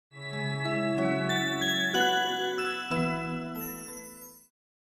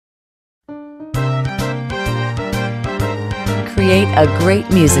Create a great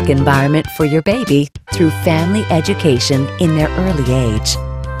music environment for your baby through family education in their early age.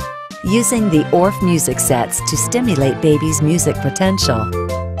 Using the Orff music sets to stimulate baby's music potential.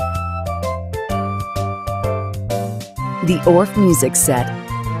 The Orff music set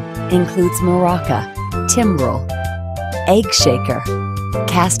includes maraca, timbrel, egg shaker,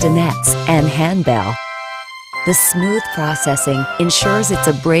 castanets, and handbell. The smooth processing ensures its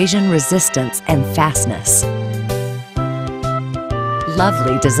abrasion resistance and fastness.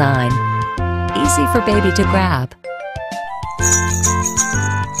 Lovely design, easy for baby to grab.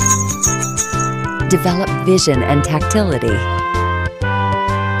 Develop vision and tactility.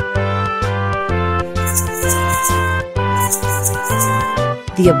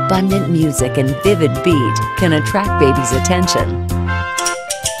 The abundant music and vivid beat can attract baby's attention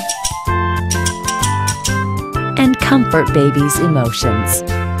and comfort baby's emotions.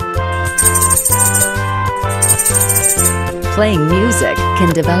 Playing music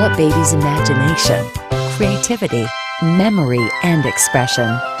can develop baby's imagination, creativity, memory, and expression.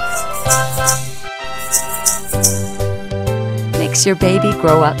 Makes your baby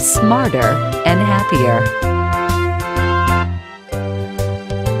grow up smarter and happier.